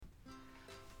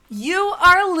You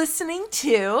are listening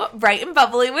to Bright and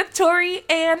Bubbly with Tori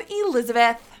and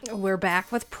Elizabeth. We're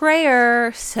back with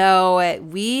prayer. So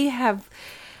we have,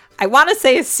 I want to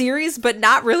say a series, but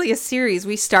not really a series.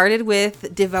 We started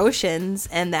with devotions,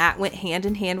 and that went hand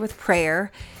in hand with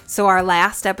prayer. So our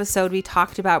last episode, we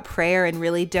talked about prayer and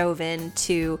really dove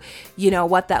into,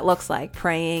 what that looks like,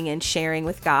 praying and sharing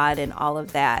with God and all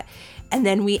of that. And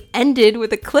then we ended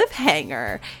with a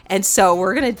cliffhanger. And so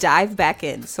we're going to dive back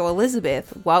in. So Elizabeth,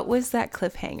 what was that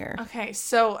cliffhanger? Okay,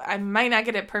 so I might not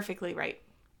get it perfectly right,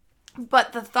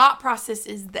 but the thought process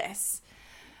is this.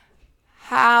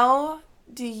 How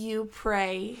do you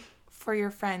pray for your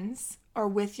friends or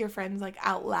with your friends, like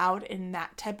out loud and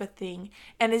that type of thing?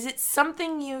 And is it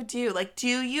something you do? Like, do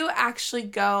you actually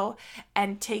go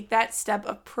and take that step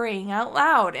of praying out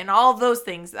loud and all those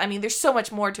things? I mean, there's so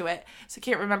much more to it. So I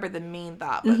can't remember the main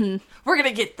thought, but we're going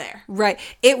to get there. Right.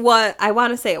 I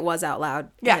want to say it was out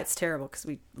loud. Yeah. And it's terrible because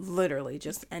we literally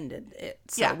just ended it.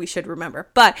 So we should remember.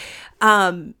 But,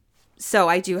 so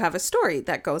I do have a story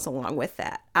that goes along with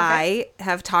that. Okay. I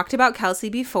have talked about Kelsey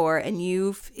before, and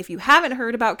if you haven't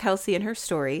heard about Kelsey and her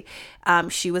story,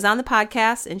 she was on the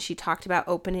podcast and she talked about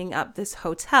opening up this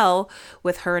hotel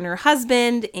with her and her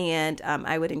husband. And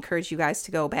I would encourage you guys to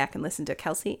go back and listen to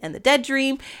Kelsey and the Dead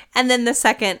Dream, and then the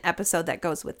second episode that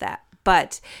goes with that.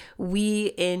 But we,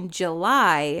 in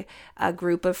July, a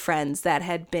group of friends that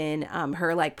had been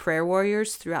her like prayer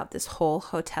warriors throughout this whole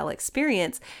hotel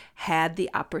experience had the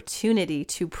opportunity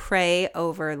to pray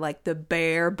over like the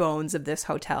bare bones of this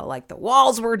hotel. Like the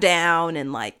walls were down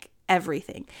and like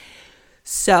everything.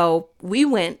 So we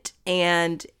went,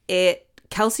 and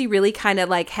Kelsey really kind of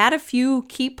like had a few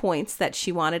key points that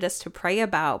she wanted us to pray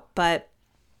about. But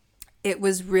it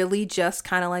was really just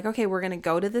kind of like, okay, we're going to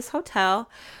go to this hotel.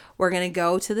 We're going to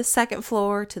go to the second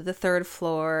floor, to the third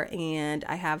floor, and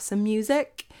I have some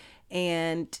music,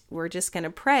 and we're just going to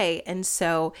pray. And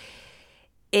so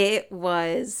it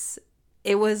was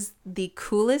the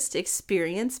coolest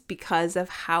experience because of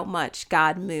how much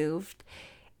God moved.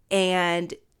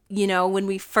 And, when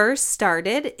we first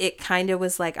started, it kind of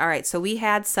was like, all right, so we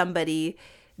had somebody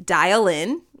dial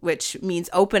in, which means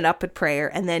open up with prayer,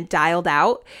 and then dialed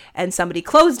out, and somebody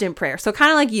closed in prayer. So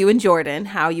kind of like you and Jordan,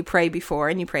 how you pray before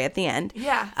and you pray at the end,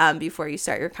 before you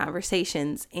start your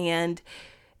conversations. And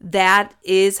that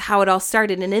is how it all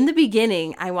started. And in the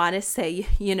beginning, I want to say,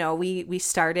 we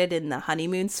started in the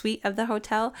honeymoon suite of the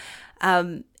hotel.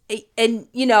 We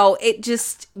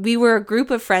were a group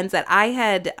of friends that I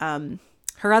had,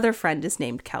 her other friend is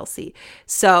named Kelsey.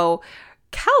 So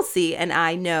Kelsey and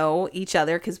I know each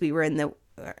other because we were in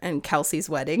Kelsey's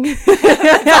wedding.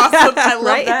 That's awesome. I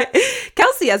love that.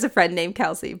 Kelsey has a friend named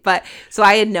Kelsey. But so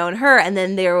I had known her, and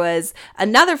then there was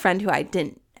another friend who I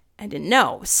didn't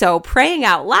know. So praying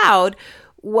out loud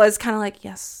was kind of like,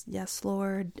 yes,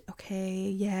 Lord.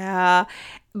 Okay, yeah.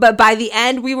 But by the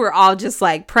end, we were all just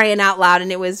like praying out loud,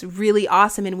 and it was really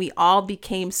awesome. And we all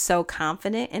became so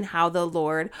confident in how the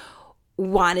Lord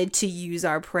wanted to use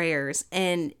our prayers.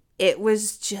 And it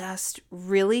was just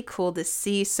really cool to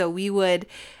see. So we would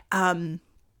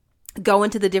go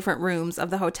into the different rooms of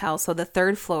the hotel. So the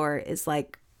third floor is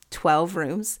like 12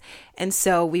 rooms. And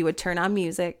so we would turn on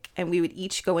music, and we would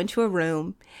each go into a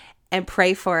room and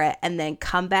pray for it, and then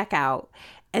come back out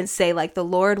and say, like, the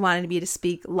Lord wanted me to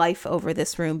speak life over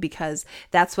this room because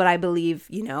that's what I believe,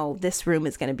 this room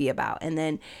is going to be about. And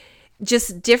then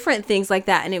just different things like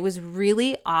that. And it was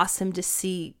really awesome to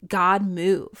see God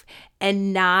move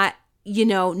and not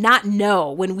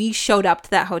know when we showed up to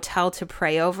that hotel to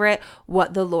pray over it,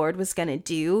 what the Lord was going to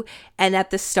do. And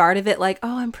at the start of it, like,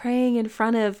 oh, I'm praying in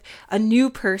front of a new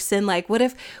person. Like, what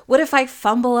if I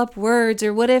fumble up words,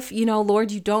 or what if, Lord,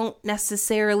 you don't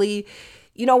necessarily,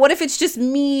 what if it's just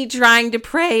me trying to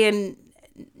pray and,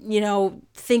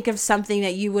 think of something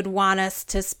that you would want us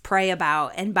to pray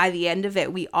about. And by the end of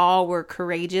it, we all were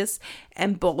courageous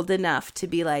and bold enough to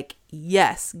be like,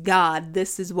 yes, God,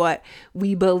 this is what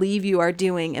we believe you are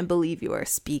doing and believe you are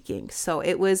speaking. So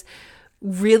it was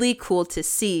really cool to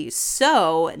see.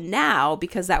 So now,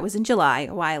 because that was in July,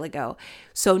 a while ago.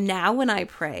 So now when I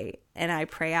pray and I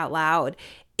pray out loud,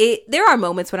 there are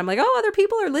moments when I'm like, oh, other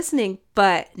people are listening.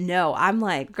 But no, I'm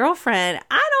like, girlfriend,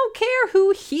 I don't care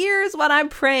who hears what I'm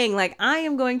praying. Like, I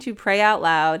am going to pray out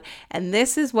loud. And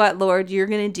this is what, Lord, you're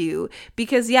going to do.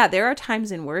 Because, there are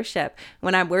times in worship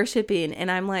when I'm worshiping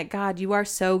and I'm like, God, you are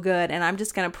so good. And I'm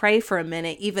just going to pray for a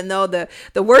minute, even though the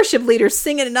worship leader's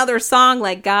singing another song,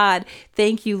 like, God,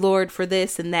 thank you, Lord, for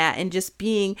this and that. And just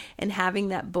being and having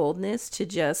that boldness to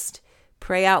just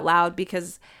pray out loud,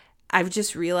 because I've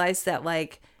just realized that,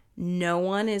 like, no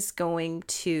one is going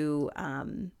to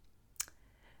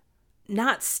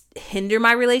hinder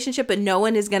my relationship, but no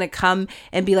one is going to come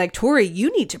and be like, Tori,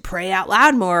 you need to pray out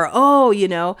loud more. Oh,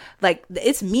 like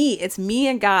it's me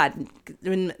and God.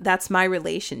 And that's my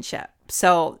relationship.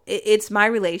 So it's my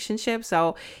relationship.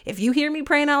 So if you hear me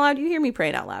praying out loud, you hear me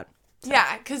praying out loud. So.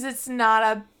 Yeah, because it's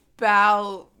not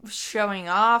about showing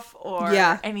off or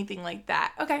anything like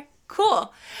that. Okay,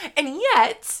 cool. And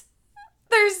yet,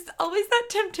 there's always that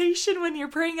temptation when you're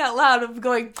praying out loud of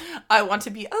going, I want to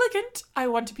be elegant. I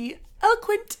want to be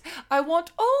eloquent. I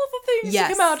want all the things to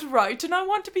come out right. And I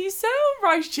want to be so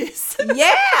righteous.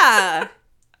 Yeah.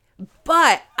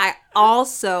 But I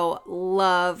also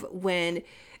love when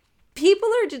people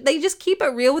they just keep it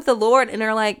real with the Lord and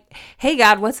are like, hey,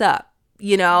 God, what's up?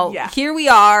 Here we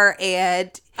are.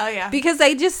 And because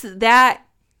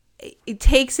it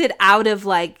takes it out of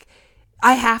like,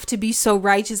 I have to be so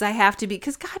righteous. I have to be,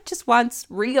 because God just wants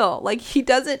real. Like he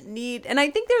doesn't need, and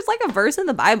I think there's like a verse in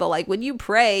the Bible, like when you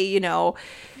pray, I'm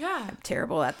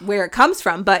terrible at where it comes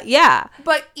from, but yeah.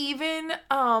 But even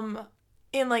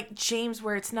in like James,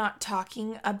 where it's not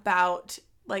talking about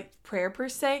like prayer per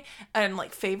se and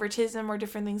like favoritism or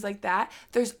different things like that,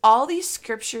 there's all these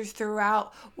scriptures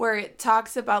throughout where it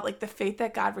talks about like the faith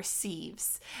that God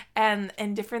receives and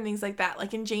different things like that.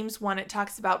 Like in James 1, it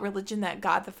talks about religion that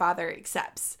God the Father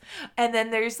accepts. And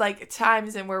then there's like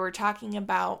times in where we're talking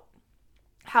about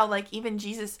how like even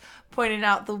Jesus pointed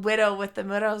out the widow with the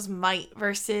widow's mite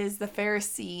versus the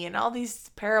Pharisee and all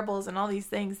these parables and all these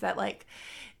things that like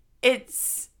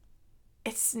it's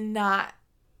not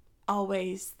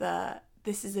always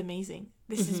this is amazing,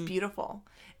 this is beautiful.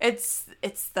 It's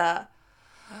the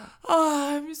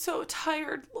I'm so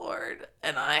tired, Lord,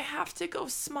 and I have to go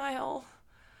smile.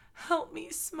 Help me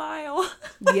smile.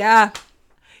 Yeah.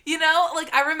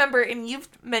 Like I remember, and you've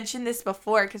mentioned this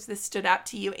before because this stood out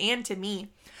to you and to me,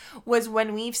 was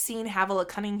when we've seen Havilah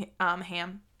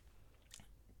Cunningham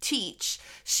teach,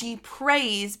 she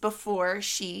prays before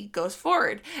she goes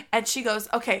forward, and she goes,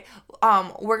 okay,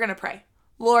 we're gonna pray.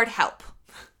 Lord, help.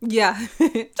 Yeah.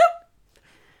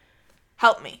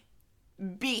 Help me.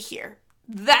 Be here.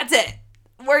 That's it.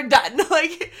 We're done.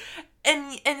 Like,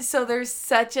 and so there's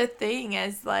such a thing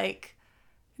as like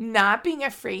not being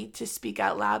afraid to speak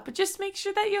out loud, but just make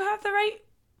sure that you have the right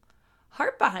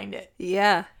heart behind it.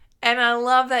 Yeah. And I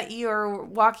love that you're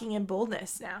walking in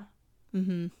boldness now.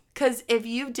 Mm-hmm. Because if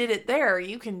you did it there,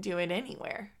 you can do it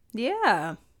anywhere.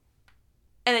 Yeah.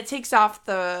 And it takes off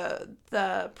the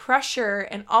pressure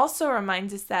and also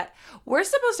reminds us that we're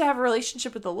supposed to have a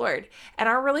relationship with the Lord. And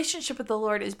our relationship with the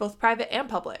Lord is both private and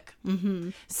public.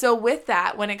 Mm-hmm. So with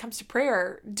that, when it comes to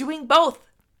prayer, doing both.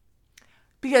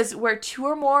 Because where two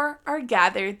or more are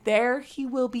gathered, there he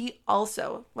will be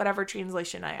also. Whatever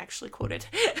translation I actually quoted.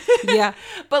 Yeah.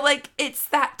 But like, it's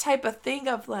that type of thing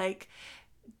of like,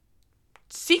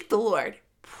 seek the Lord.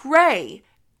 Pray.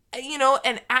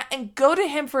 And go to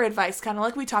him for advice, kind of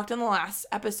like we talked in the last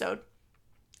episode.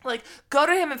 Like, go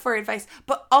to him for advice,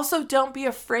 but also don't be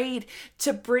afraid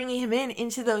to bring him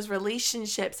into those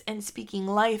relationships and speaking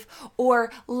life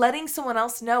or letting someone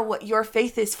else know what your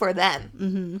faith is for them.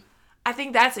 Mm-hmm. I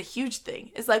think that's a huge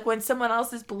thing. It's like when someone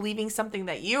else is believing something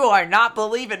that you are not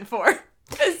believing for.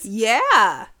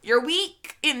 Yeah. You're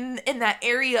weak in that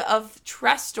area of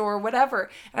trust or whatever.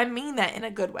 And I mean that in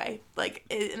a good way. Like,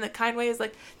 in the kind way is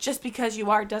like, just because you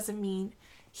are doesn't mean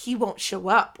he won't show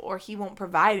up or he won't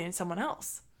provide in someone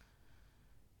else.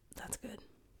 That's good.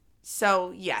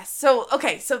 So, yes. So,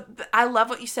 okay. So, I love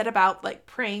what you said about, like,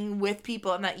 praying with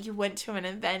people and that you went to an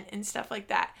event and stuff like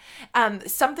that.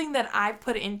 Something that I've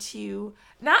put into,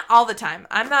 not all the time.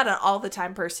 I'm not an all the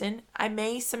time person. I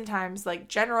may sometimes, like,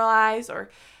 generalize or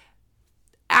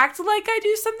act like I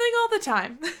do something all the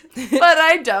time. But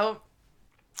I don't.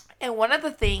 And one of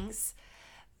the things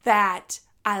that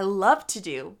I love to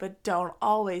do, but don't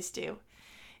always do,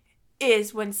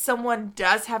 is when someone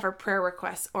does have a prayer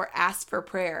request or ask for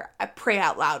prayer, I pray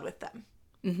out loud with them.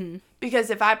 Mm-hmm.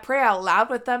 Because if I pray out loud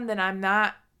with them, then I'm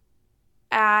not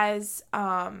as,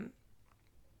 I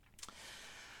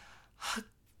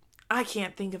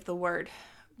can't think of the word,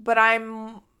 but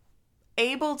I'm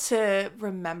able to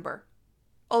remember.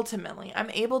 Ultimately,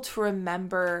 I'm able to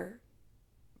remember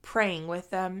praying with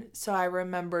them, so I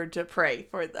remember to pray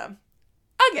for them.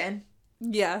 Again.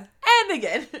 Yeah. And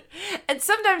again. And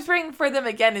sometimes praying for them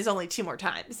again is only 2 more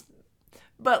times.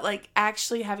 But like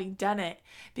actually having done it,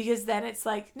 because then it's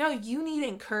like, no, you need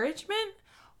encouragement.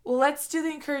 Well, let's do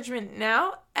the encouragement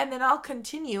now, and then I'll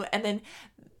continue, and then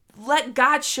let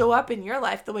God show up in your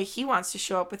life the way he wants to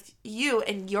show up with you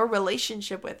and your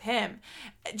relationship with him.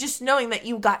 Just knowing that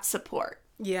you got support.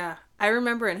 Yeah. I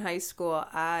remember in high school,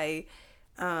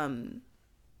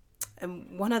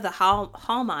 one of the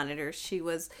hall monitors, she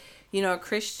was, a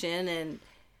Christian, and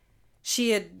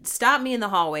she had stopped me in the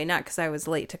hallway, not because I was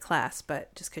late to class,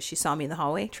 but just because she saw me in the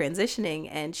hallway transitioning,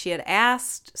 and she had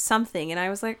asked something, and I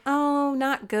was like, oh,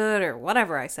 not good, or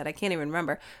whatever I said. I can't even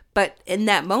remember. But in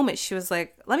that moment, she was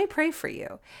like, let me pray for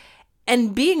you.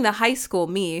 And being the high school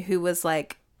me who was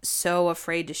like so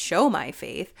afraid to show my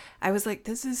faith, I was like,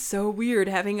 this is so weird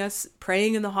having us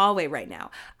praying in the hallway right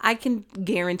now. I can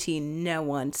guarantee no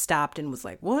one stopped and was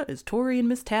like, what is Tori and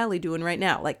Miss Tally doing right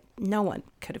now? Like, no one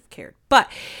could have cared. But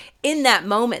in that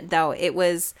moment, though, it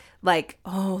was like,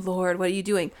 oh, Lord, what are you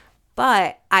doing?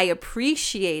 But I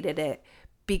appreciated it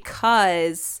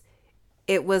because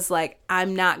it was like,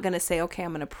 I'm not going to say, okay, I'm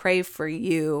going to pray for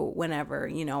you whenever,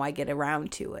 I get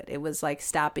around to it. It was like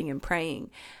stopping and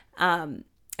praying.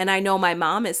 And I know my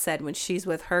mom has said when she's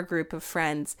with her group of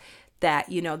friends that,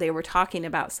 they were talking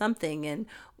about something, and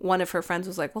one of her friends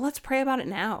was like, well, let's pray about it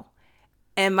now.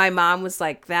 And my mom was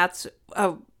like, that's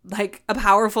a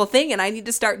powerful thing, and I need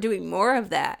to start doing more of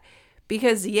that.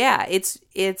 Because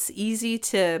it's easy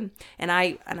to, and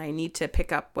I need to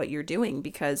pick up what you're doing,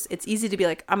 because it's easy to be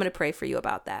like, I'm going to pray for you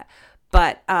about that.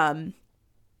 But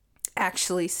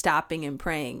actually stopping and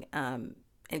praying,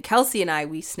 and Kelsey and I,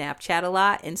 we Snapchat a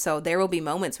lot. And so there will be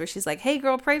moments where she's like, hey,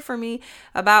 girl, pray for me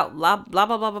about blah, blah,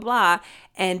 blah, blah, blah, blah.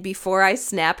 And before I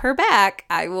snap her back,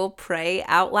 I will pray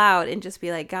out loud and just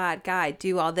be like, God,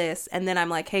 do all this. And then I'm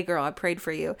like, hey, girl, I prayed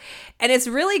for you. And it's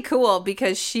really cool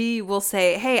because she will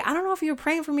say, hey, I don't know if you were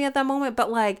praying for me at that moment,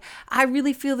 but like, I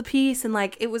really feel the peace. And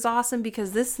like, it was awesome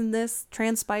because this and this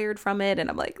transpired from it. And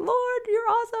I'm like, Lord, you're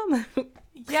awesome.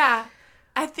 Yeah.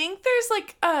 I think there's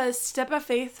like a step of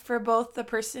faith for both the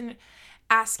person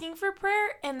asking for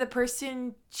prayer and the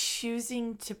person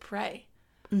choosing to pray,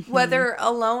 whether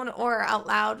alone or out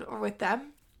loud or with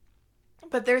them.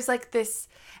 But there's like this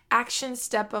action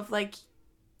step of like,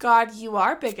 God, you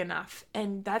are big enough,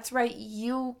 and that's right,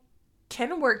 you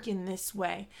can work in this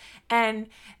way, and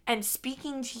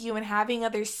speaking to you and having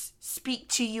others speak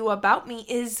to you about me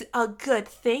is a good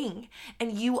thing,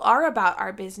 and you are about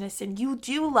our business, and you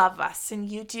do love us, and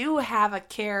you do have a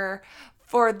care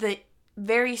for the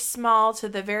very small to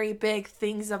the very big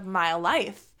things of my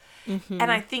life.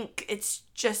 And I think it's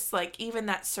just like even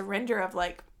that surrender of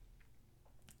like,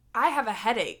 I have a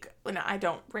headache. Well, no, I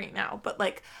don't right now, but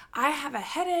like I have a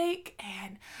headache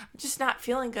and I'm just not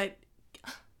feeling good.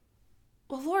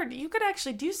 Well, Lord, you could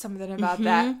actually do something about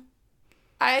that.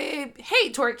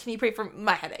 Hey, Tori, can you pray for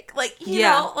my headache? Like, you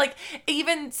know, like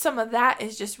even some of that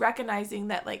is just recognizing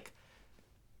that like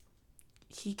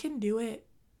he can do it.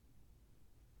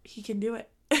 He can do it.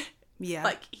 Yeah.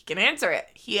 Like he can answer it.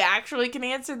 He actually can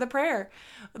answer the prayer.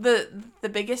 The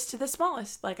biggest to the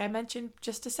smallest, like I mentioned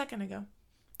just a second ago.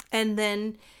 And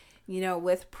then,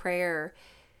 with prayer,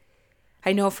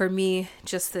 I know for me,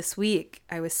 just this week,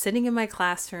 I was sitting in my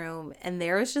classroom and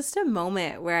there was just a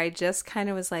moment where I just kind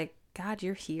of was like, God,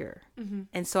 you're here.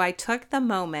 And so I took the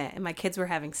moment, and my kids were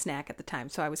having snack at the time.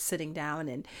 So I was sitting down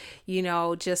and,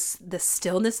 just the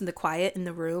stillness and the quiet in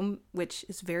the room, which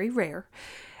is very rare.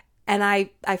 And I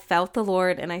felt the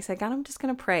Lord, and I said, God, I'm just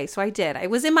going to pray. So I did. It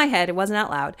was in my head. It wasn't out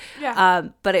loud. Yeah.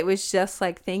 But it was just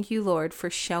like, thank you, Lord, for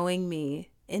showing me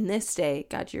in this day,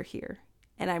 God, you're here.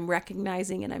 And I'm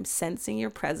recognizing and I'm sensing your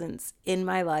presence in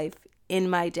my life, in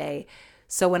my day.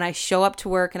 So when I show up to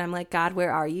work and I'm like, God,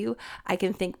 where are you? I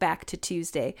can think back to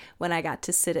Tuesday when I got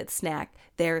to sit at snack.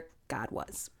 There God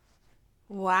was.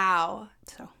 Wow.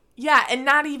 So yeah, and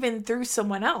not even through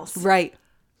someone else. Right.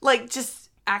 Like just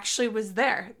actually was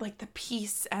there. Like the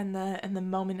peace and the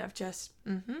moment of just,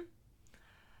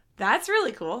 That's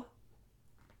really cool.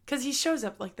 Because he shows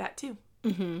up like that too.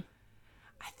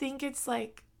 I think it's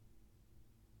like,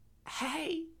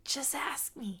 hey, just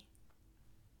ask me.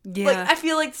 Yeah. Like, I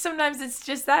feel like sometimes it's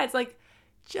just that. It's like,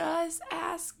 just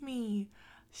ask me.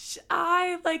 You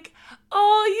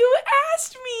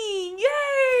asked me.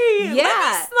 Yay. Yeah.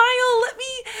 Let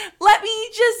me smile. Let me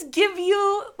just give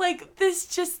you, like, this,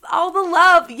 just all the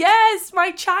love. Yes, my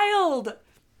child.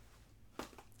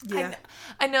 Yeah.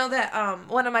 I know that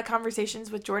one of my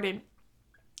conversations with Jordan,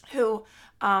 who...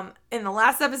 in the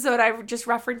last episode, I just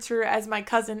referenced her as my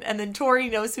cousin, and then Tori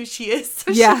knows who she is.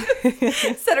 So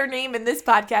she said her name in this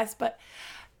podcast, but,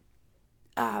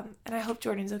 and I hope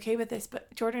Jordan's okay with this,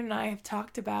 but Jordan and I have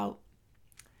talked about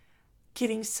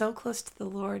getting so close to the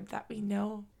Lord that we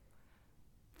know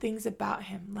things about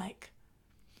him. Like,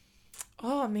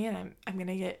 oh man, I'm going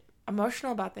to get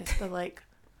emotional about this, but like,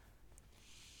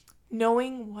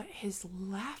 knowing what his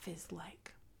laugh is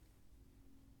like.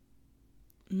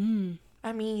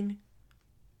 I mean,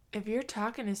 if you're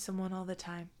talking to someone all the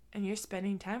time and you're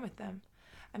spending time with them,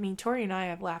 I mean, Tori and I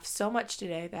have laughed so much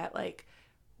today that, like,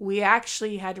 we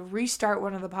actually had to restart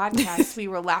one of the podcasts. We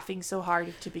were laughing so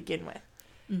hard to begin with.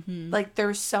 Mm-hmm. Like,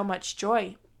 there's so much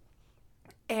joy.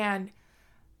 And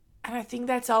I think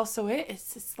that's also it.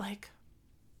 It's just like,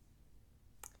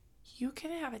 you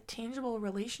can have a tangible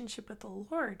relationship with the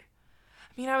Lord.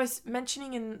 I mean, I was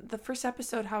mentioning in the first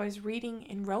episode how I was reading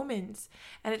in Romans,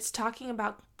 and it's talking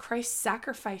about Christ's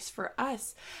sacrifice for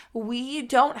us. We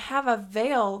don't have a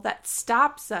veil that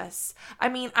stops us. I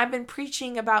mean, I've been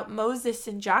preaching about Moses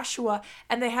and Joshua,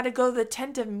 and they had to go to the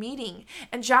tent of meeting,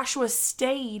 and Joshua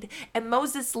stayed, and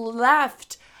Moses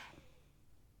left.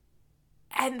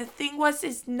 And the thing was,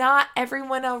 is not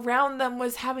everyone around them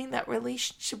was having that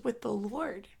relationship with the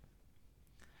Lord.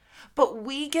 But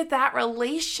we get that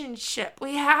relationship.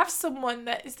 We have someone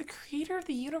that is the creator of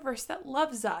the universe that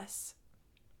loves us.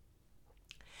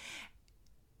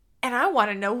 And I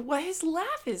want to know what his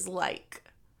laugh is like.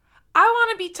 I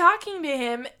want to be talking to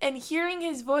him and hearing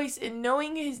his voice and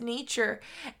knowing his nature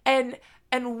and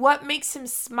what makes him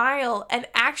smile and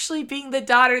actually being the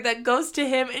daughter that goes to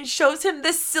him and shows him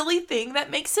this silly thing that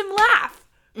makes him laugh.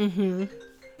 Mm-hmm.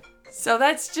 So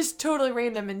that's just totally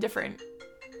random and different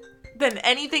than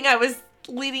anything I was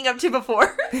leading up to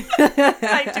before.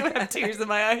 I do have tears in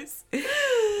my eyes.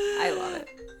 I love it.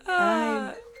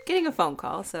 I'm getting a phone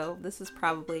call, so this is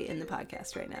probably in the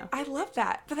podcast right now. I love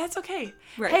that, but that's okay.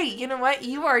 Right. Hey, you know what?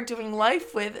 You are doing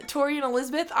life with Tori and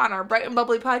Elizabeth on our Bright and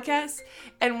Bubbly podcast,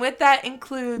 and with that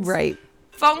includes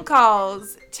phone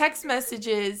calls, text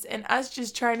messages, and us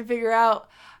just trying to figure out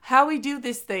how we do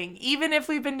this thing, even if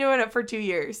we've been doing it for 2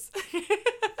 years.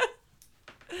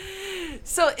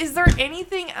 So is there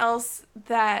anything else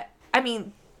that, I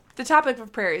mean, the topic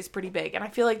of prayer is pretty big, and I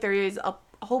feel like there is a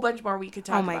whole bunch more we could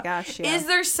talk about. Oh my gosh, yeah. Is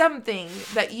there something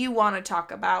that you want to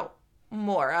talk about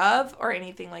more of or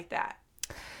anything like that?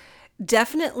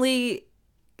 Definitely,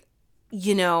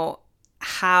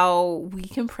 how we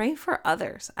can pray for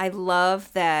others. I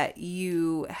love that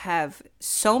you have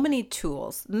so many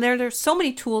tools. There's so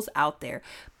many tools out there,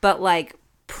 but like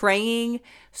praying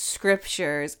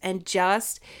scriptures and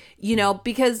just,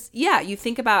 because you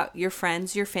think about your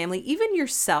friends, your family, even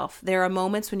yourself. There are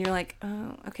moments when you're like,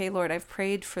 oh, okay, Lord, I've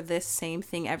prayed for this same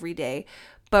thing every day,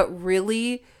 but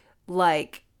really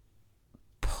like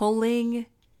pulling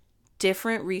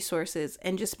different resources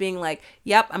and just being like,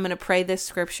 yep, I'm going to pray this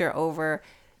scripture over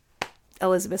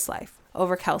Elizabeth's life,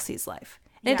 over Kelsey's life.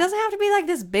 And It doesn't have to be like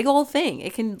this big old thing.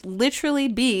 It can literally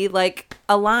be like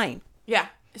a line. Yeah.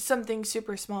 Something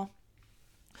super small.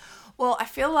 Well, I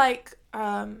feel like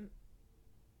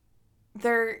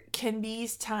there can be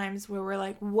times where we're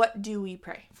like, what do we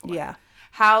pray for? Yeah.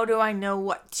 How do I know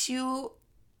what to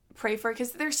pray for?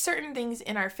 Because there's certain things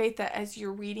in our faith that as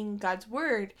you're reading God's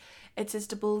word, it says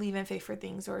to believe in faith for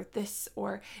things or this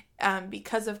or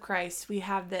because of Christ, we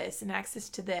have this and access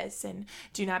to this and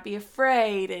do not be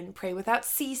afraid and pray without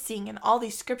ceasing and all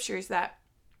these scriptures that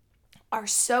are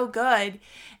so good,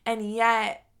 and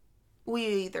yet we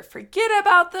either forget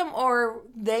about them or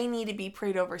they need to be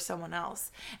prayed over someone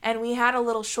else. And we had a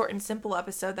little short and simple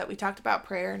episode that we talked about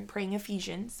prayer and praying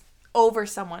Ephesians over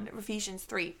someone, Ephesians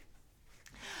 3.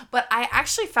 But I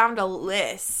actually found a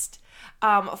list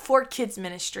for kids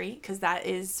ministry, because that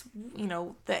is,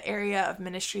 the area of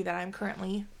ministry that I'm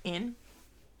currently in.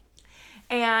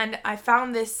 And I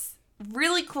found this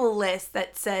really cool list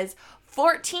that says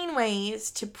 14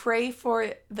 ways to pray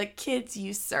for the kids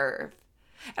you serve.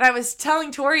 And I was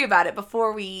telling Tori about it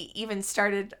before we even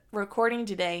started recording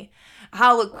today,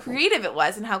 how creative it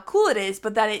was and how cool it is,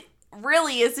 but that it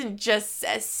really isn't just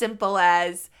as simple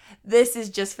as this is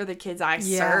just for the kids I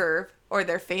serve or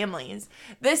their families.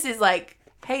 This is like,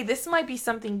 hey, this might be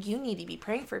something you need to be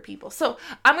praying for people. So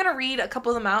I'm going to read a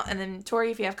couple of them out, and then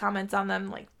Tori, if you have comments on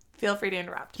them, feel free to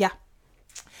interrupt. Yeah.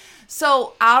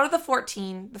 So out of the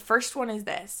 14, the first one is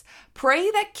this. Pray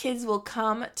that kids will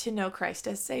come to know Christ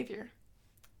as Savior.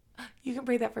 You can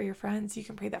pray that for your friends. You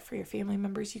can pray that for your family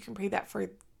members. You can pray that for,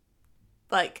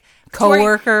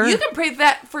 coworker. You can pray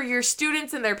that for your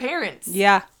students and their parents.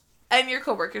 Yeah. And your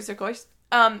coworkers, of course.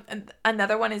 And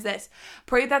another one is this.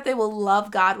 Pray that they will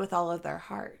love God with all of their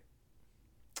heart.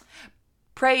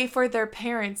 Pray for their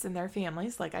parents and their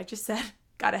families, like I just said.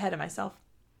 Got ahead of myself.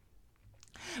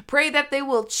 Pray that they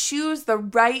will choose the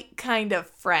right kind of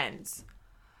friends.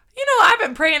 I've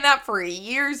been praying that for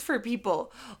years for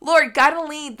people. Lord, God and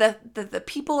lead the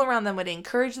people around them would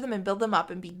encourage them and build them up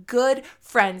and be good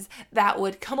friends that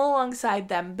would come alongside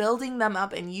them, building them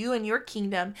up in you and your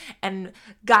kingdom and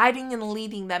guiding and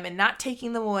leading them and not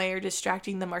taking them away or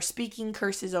distracting them or speaking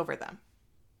curses over them.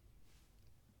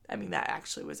 I mean, that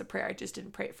actually was a prayer. I just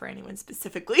didn't pray it for anyone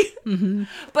specifically.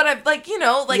 But I've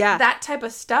that type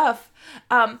of stuff.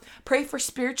 Pray for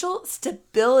spiritual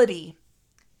stability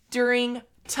during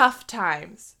tough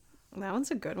times. That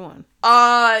one's a good one.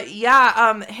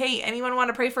 Hey, anyone want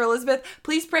to pray for Elizabeth?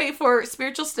 Please pray for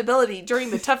spiritual stability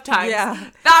during the tough times.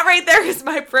 That right there is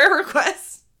my prayer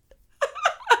request.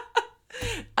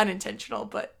 Unintentional,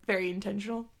 but very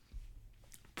intentional.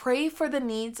 Pray for the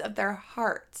needs of their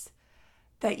hearts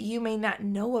that you may not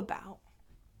know about.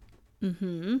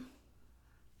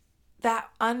 That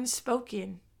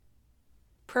unspoken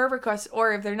prayer request,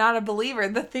 or if they're not a believer,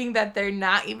 the thing that they're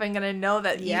not even going to know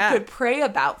that you could pray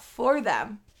about for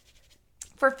them.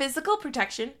 For physical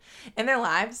protection in their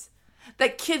lives,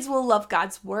 that kids will love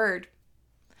God's word.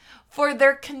 For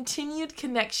their continued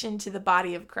connection to the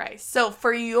body of Christ. So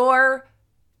for your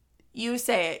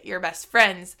best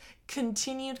friends,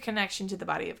 continued connection to the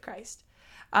body of Christ.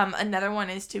 Another one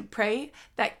is to pray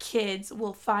that kids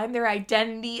will find their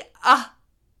identity, I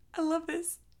love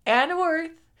this, and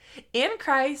worth in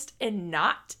Christ and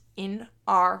not in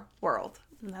our world.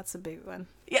 That's a big one.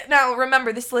 Yeah. Now,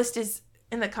 remember, this list is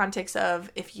in the context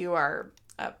of if you are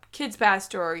a kids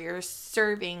pastor or you're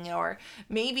serving or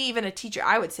maybe even a teacher.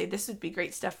 I would say this would be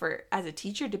great stuff for as a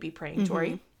teacher to be praying,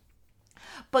 Tori.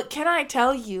 But can I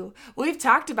tell you, we've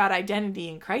talked about identity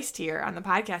in Christ here on the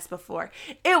podcast before.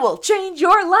 It will change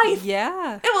your life.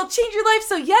 Yeah. It will change your life.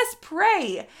 So yes,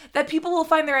 pray that people will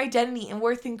find their identity and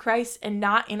worth in Christ and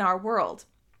not in our world.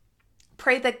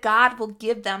 Pray that God will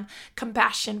give them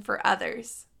compassion for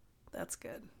others. That's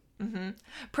good.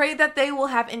 Pray that they will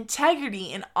have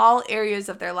integrity in all areas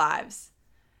of their lives.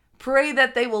 Pray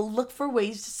that they will look for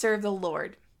ways to serve the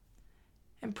Lord.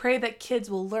 And pray that kids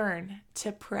will learn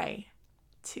to pray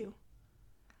too.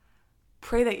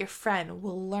 Pray that your friend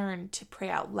will learn to pray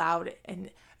out loud and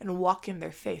walk in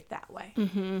their faith that way.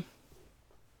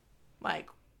 Like,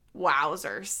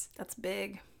 wowzers. That's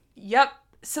big. Yep.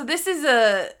 So this is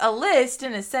a list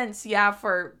in a sense,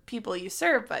 for people you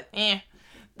serve, but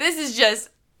this is just,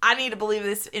 I need to believe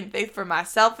this in faith for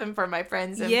myself and for my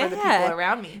friends and for the people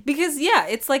around me. Because,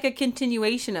 it's like a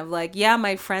continuation of like,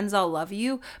 my friends all love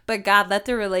you, but God, let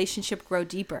the relationship grow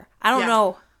deeper. I don't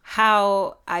know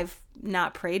how I've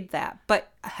not prayed that,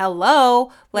 but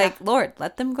hello, Lord,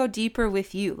 let them go deeper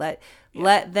with you.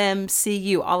 Let them see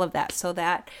you, all of that. So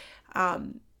that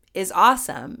is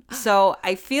awesome. So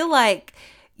I feel like,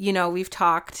 we've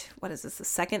talked, what is this, the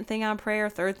second thing on prayer,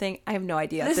 third thing? I have no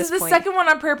idea at this point. This is the second one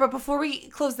on prayer, but before we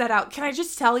close that out, can I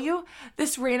just tell you,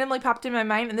 this randomly popped in my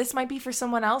mind, and this might be for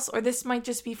someone else, or this might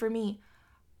just be for me.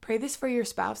 Pray this for your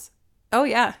spouse. Oh,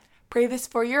 yeah. Pray this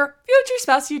for your future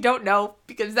spouse you don't know,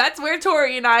 because that's where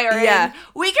Tori and I are in.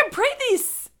 We can pray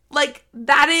these. Like,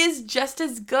 that is just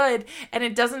as good, and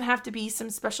it doesn't have to be some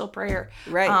special prayer.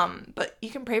 Right. But you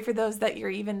can pray for those that you're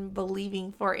even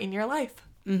believing for in your life.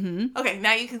 Okay,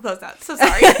 now you can close out. So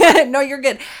sorry. No, you're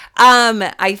good.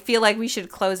 I feel like we should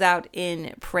close out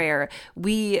in prayer.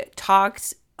 We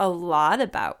talked a lot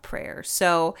about prayer.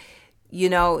 So,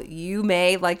 you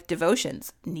may, like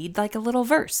devotions, need like a little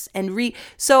verse and read.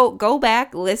 So go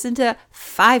back, listen to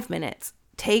 5 minutes,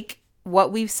 take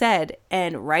what we've said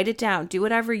and write it down. Do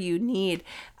whatever you need,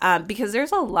 because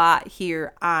there's a lot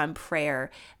here on prayer.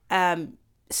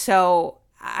 So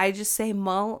I just say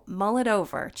mull it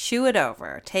over, chew it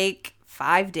over, take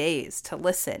 5 days to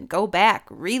listen, go back,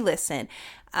 re-listen,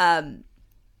 and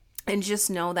just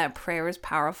know that prayer is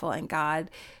powerful and God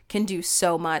can do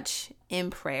so much in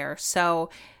prayer. So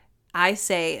I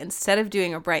say, instead of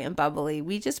doing a bright and bubbly,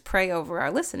 we just pray over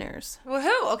our listeners.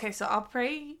 Woohoo! Okay, so I'll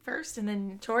pray first, and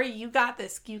then Tori, you got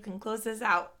this. You can close this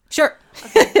out. Sure.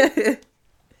 Okay.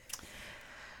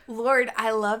 Lord,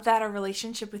 I love that our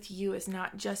relationship with you is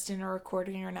not just in a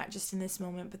recording or not just in this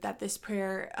moment, but that this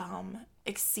prayer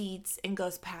exceeds and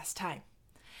goes past time.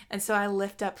 And so I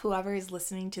lift up whoever is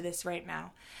listening to this right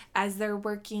now, as they're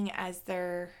working, as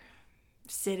they're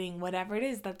sitting, whatever it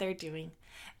is that they're doing,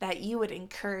 that you would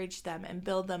encourage them and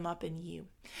build them up in you,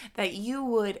 that you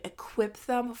would equip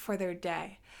them for their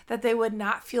day, that they would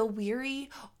not feel weary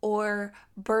or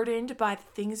burdened by the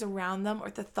things around them or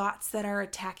the thoughts that are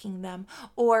attacking them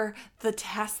or the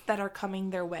tests that are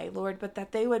coming their way, Lord, but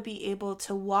that they would be able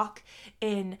to walk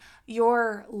in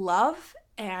your love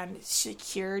and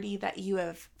security that you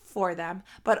have for them,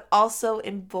 but also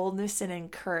in boldness and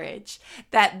encourage,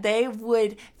 that they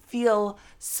would feel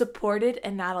supported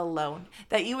and not alone,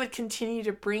 that you would continue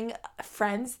to bring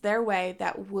friends their way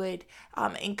that would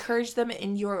encourage them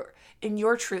in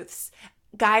your truths,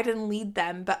 guide and lead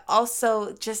them, but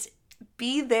also just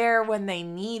be there when they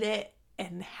need it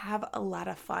and have a lot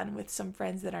of fun with some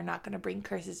friends that are not going to bring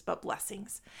curses but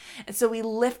blessings. And so we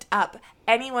lift up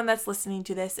anyone that's listening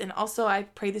to this. And also I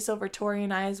pray this over Tori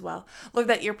and I as well. Lord,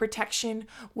 that your protection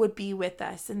would be with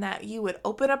us and that you would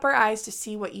open up our eyes to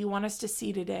see what you want us to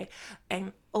see today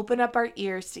and open up our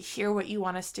ears to hear what you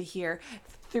want us to hear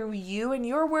through you and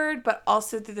your word, but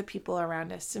also through the people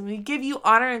around us. And we give you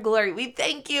honor and glory. We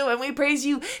thank you and we praise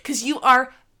you because you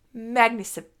are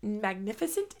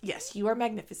magnificent. Yes, you are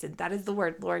magnificent. That is the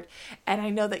word, Lord. And I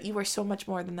know that you are so much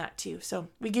more than that too. So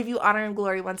we give you honor and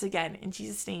glory once again. In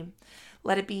Jesus' name,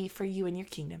 let it be for you and your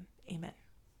kingdom. Amen.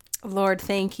 Lord,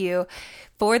 thank you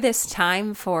for this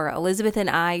time for Elizabeth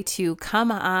and I to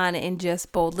come on and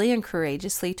just boldly and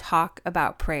courageously talk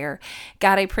about prayer.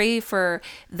 God, I pray for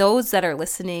those that are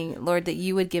listening, Lord, that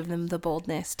you would give them the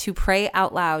boldness to pray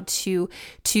out loud, to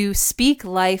speak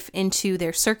life into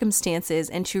their circumstances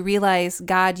and to realize,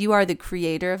 God, you are the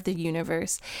creator of the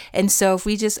universe. And so if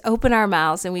we just open our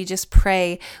mouths and we just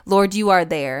pray, Lord, you are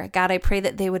there. God, I pray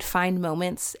that they would find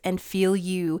moments and feel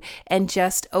you and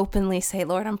just openly say,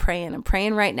 Lord, I'm praying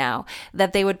right now,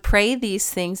 that they would pray these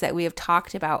things that we have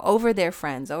talked about over their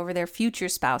friends, over their future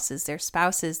spouses,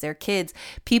 their kids,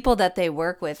 people that they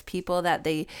work with, people that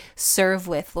they serve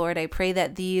with. Lord, I pray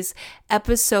that these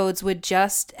episodes would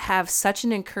just have such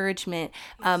an encouragement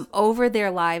over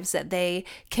their lives that they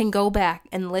can go back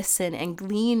and listen and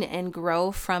glean and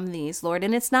grow from these, Lord.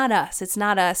 And it's not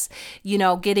us,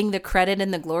 getting the credit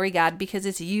and the glory, God, because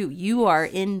it's you. You are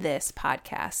in this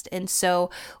podcast. And so,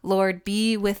 Lord,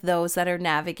 be with those that are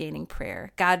navigating prayer.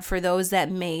 God, for those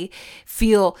that may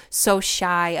feel so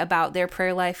shy about their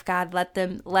prayer life, God, let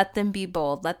them be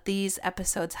bold. Let these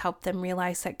episodes help them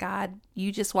realize that, God,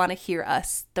 you just want to hear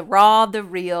us, the raw, the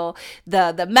real,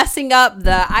 the messing up,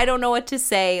 the I don't know what to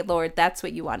say. Lord, that's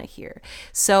what you want to hear.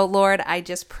 So, Lord, I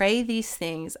just pray these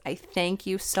things. I thank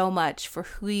you so much for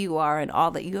who you are and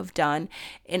all that you have done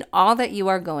and all that you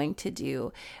are going to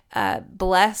do.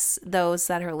 Bless those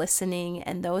that are listening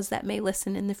and those that may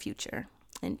listen in the future.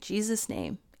 In Jesus'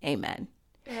 name, amen.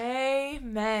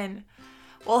 Amen.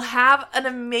 Well, have an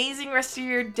amazing rest of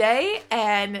your day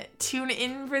and tune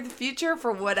in for the future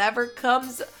for whatever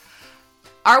comes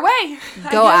our way.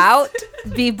 Go out,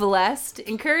 be blessed,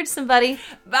 encourage somebody.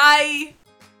 Bye.